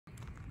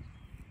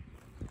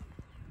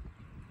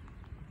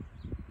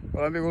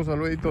Hola amigos,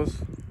 saluditos.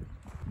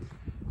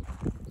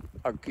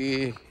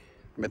 Aquí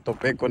me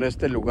topé con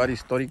este lugar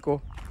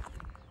histórico.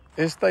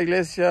 Esta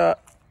iglesia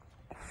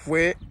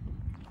fue,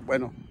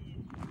 bueno,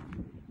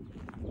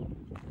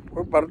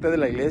 fue parte de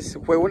la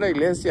iglesia, fue una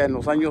iglesia en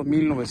los años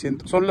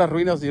 1900. Son las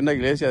ruinas de una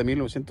iglesia de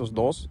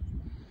 1902.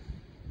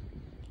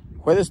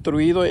 Fue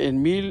destruido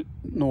en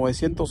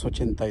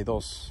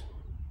 1982.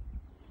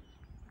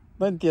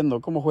 No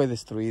entiendo cómo fue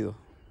destruido.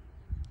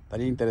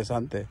 Estaría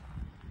interesante.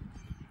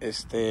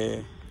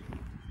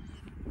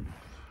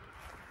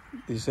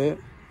 Dice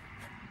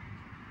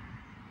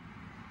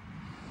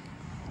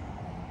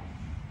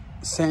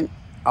Saint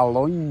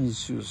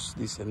Aloysius,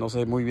 dice, no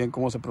sé muy bien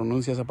cómo se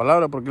pronuncia esa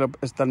palabra porque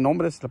está el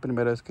nombre, es la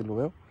primera vez que lo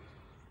veo.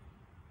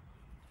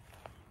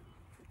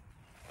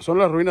 Son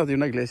las ruinas de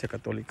una iglesia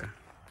católica.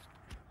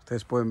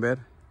 Ustedes pueden ver.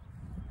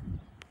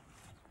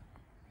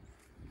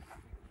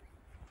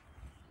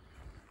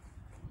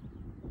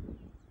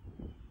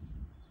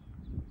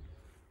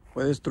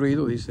 Fue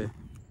destruido, dice.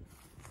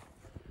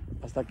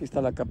 Hasta aquí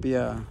está la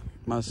capilla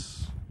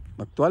más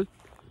actual.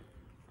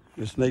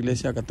 Es una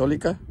iglesia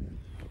católica.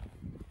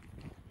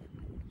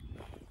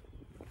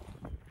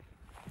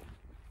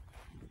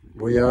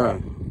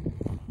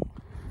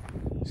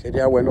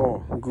 Sería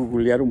bueno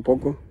googlear un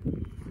poco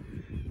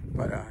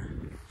para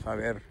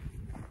saber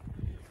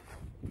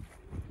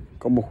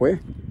cómo fue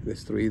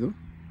destruido.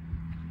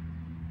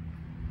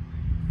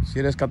 Si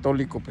eres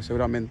católico, pues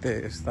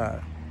seguramente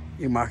esta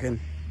imagen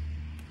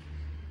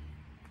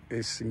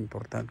es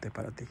importante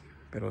para ti.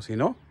 Pero si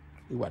no,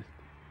 igual.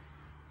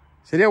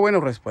 Sería bueno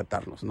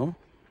respetarlos, ¿no?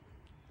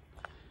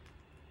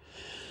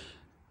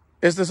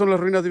 Estas son las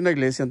ruinas de una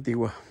iglesia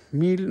antigua,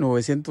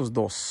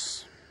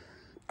 1902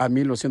 a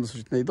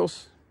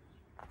 1982.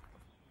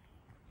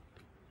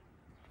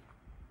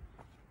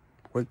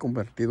 Fue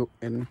convertido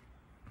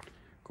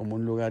como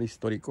un lugar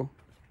histórico.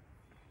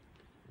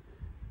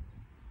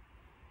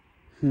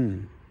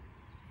 Muy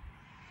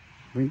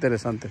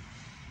interesante.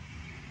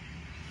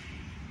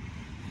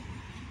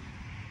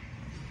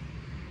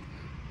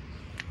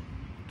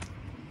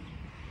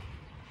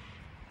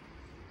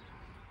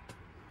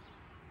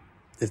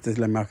 Esta es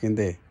la imagen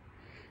de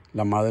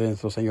la madre de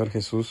nuestro Señor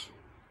Jesús.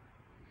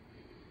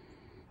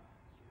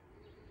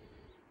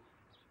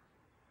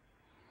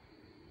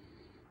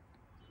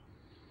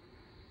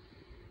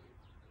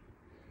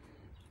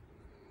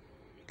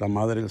 La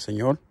madre del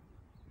Señor.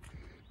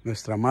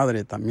 Nuestra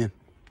madre también.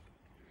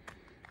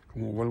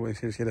 Como vuelvo a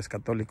decir, si eres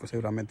católico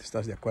seguramente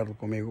estás de acuerdo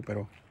conmigo,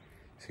 pero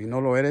si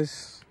no lo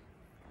eres,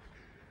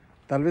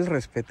 tal vez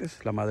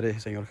respetes la madre del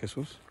Señor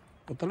Jesús,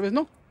 o tal vez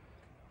no,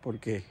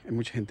 porque hay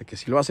mucha gente que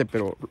sí lo hace,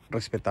 pero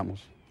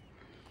respetamos.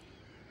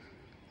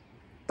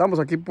 Estamos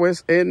aquí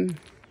pues en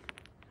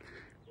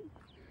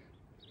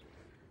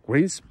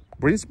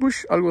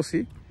greenbush, algo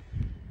así,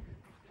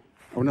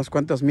 a unas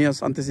cuantas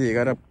millas antes de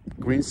llegar a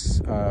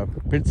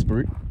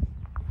Pittsburgh,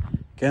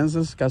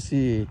 Kansas,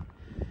 casi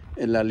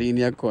en la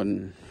línea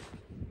con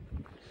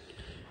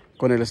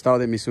el estado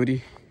de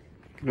Missouri.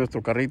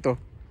 Nuestro carrito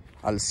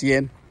al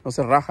 100, no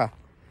se raja.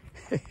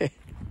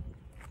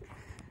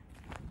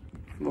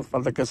 Nos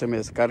falta que se me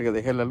descargue,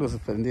 dejé la luz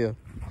prendida.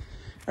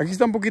 Aquí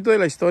está un poquito de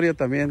la historia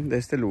también de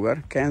este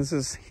lugar,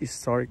 Kansas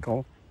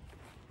Historical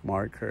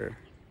Marker.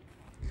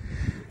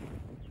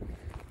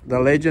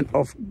 The Legend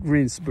of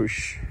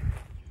Greenbush.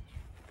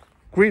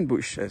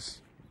 Greenbush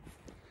es.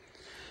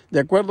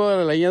 De acuerdo a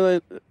la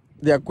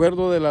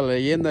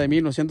leyenda de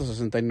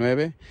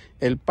 1969,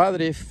 el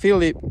padre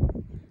Philip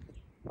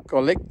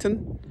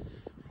Collecton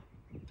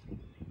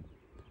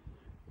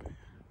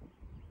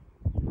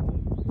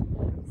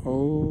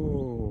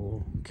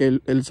que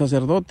el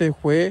sacerdote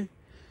fue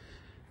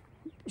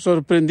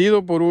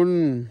sorprendido por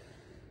o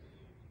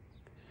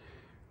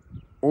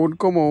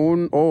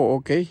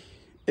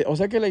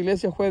sea que la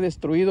iglesia fue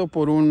destruido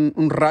por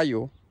un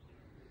rayo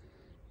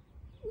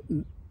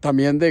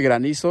también de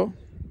granizo.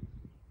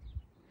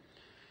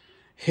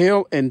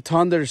 Hail and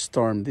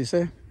thunderstorm,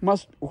 dice.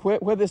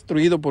 Fue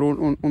destruido por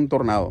un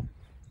tornado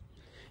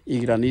y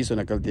granizo en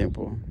aquel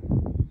tiempo.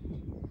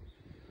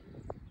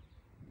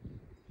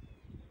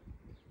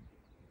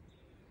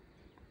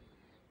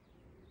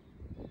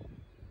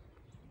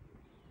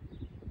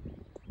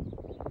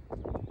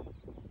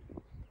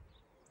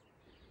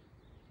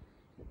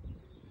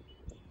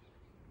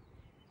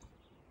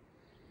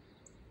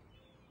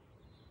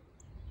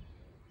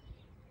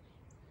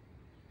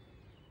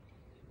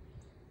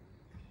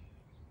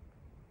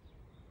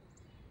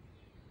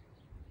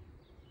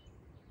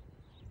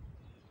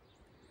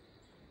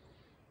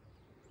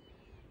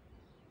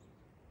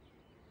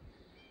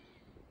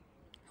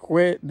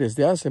 Fue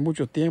desde hace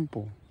mucho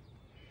tiempo,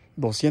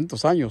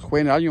 200 años, fue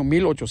en el año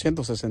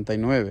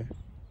 1869,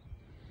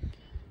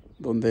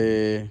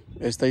 donde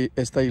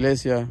esta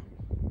iglesia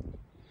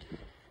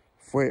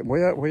fue.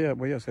 Voy a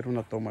hacer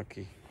una toma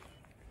aquí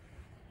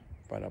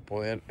para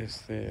poder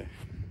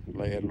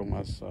leerlo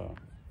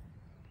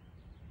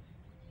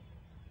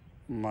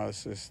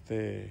más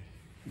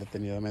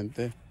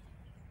detenidamente.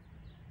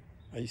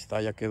 Ahí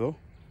está, ya quedó.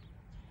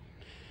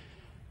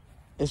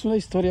 Es una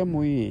historia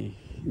muy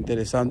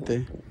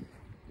interesante,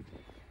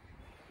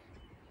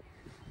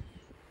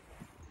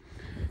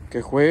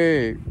 que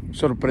fue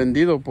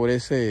sorprendido por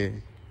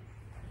ese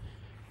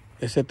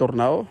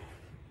tornado,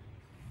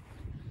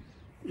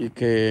 y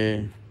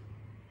que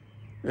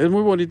es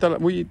muy bonita,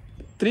 muy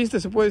triste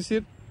se puede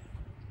decir.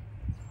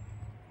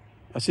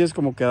 Así es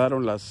como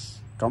quedaron la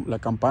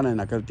campana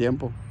en aquel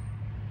tiempo.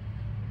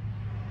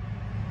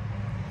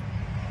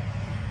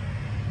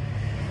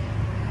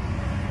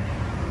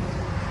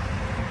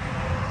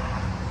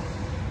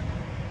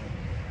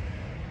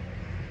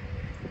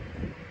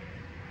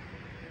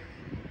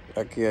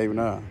 Aquí hay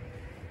una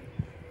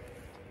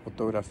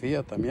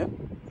fotografía también,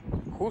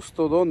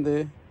 justo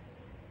donde,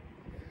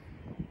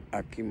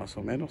 aquí más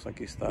o menos,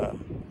 aquí está,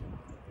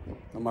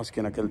 nomás que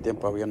en aquel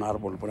tiempo había un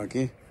árbol por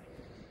aquí.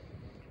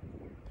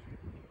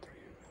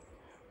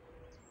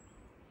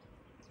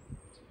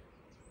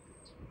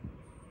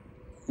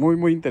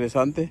 Muy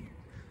interesante.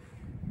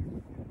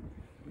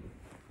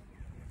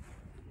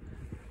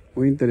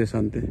 Muy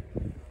interesante.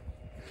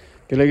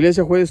 Que la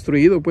iglesia fue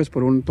destruido pues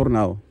por un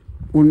tornado.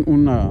 Un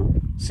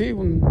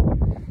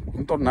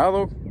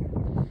tornado.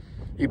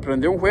 Y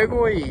prendió un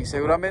fuego y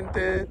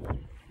seguramente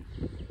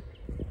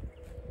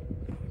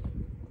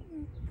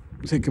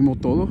se quemó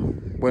todo.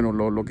 Bueno,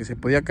 lo que se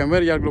podía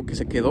quemar, ya lo que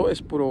se quedó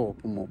es puro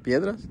como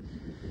piedras.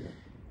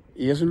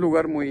 Y es un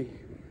lugar muy,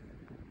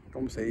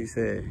 ¿cómo se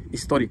dice?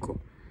 Histórico.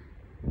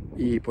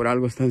 Y por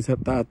algo está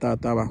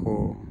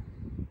bajo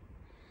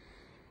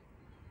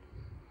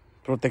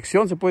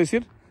protección, se puede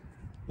decir.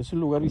 Es un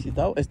lugar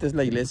visitado. Esta es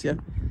la iglesia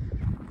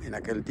en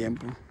aquel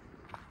tiempo.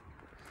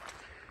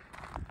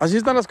 Así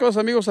están las cosas,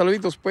 amigos.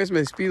 Saluditos, pues me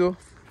despido.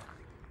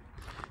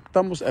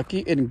 Estamos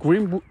aquí en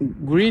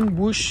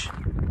Greenbush,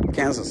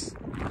 Kansas.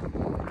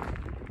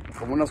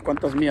 Como unas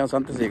cuantas millas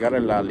antes de llegar a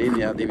la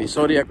línea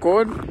divisoria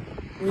con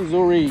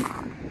Missouri.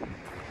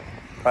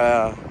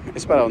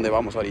 Es para donde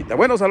vamos ahorita.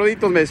 Bueno,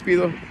 saluditos, me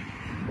despido.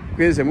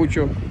 Cuídense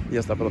mucho y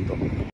hasta pronto.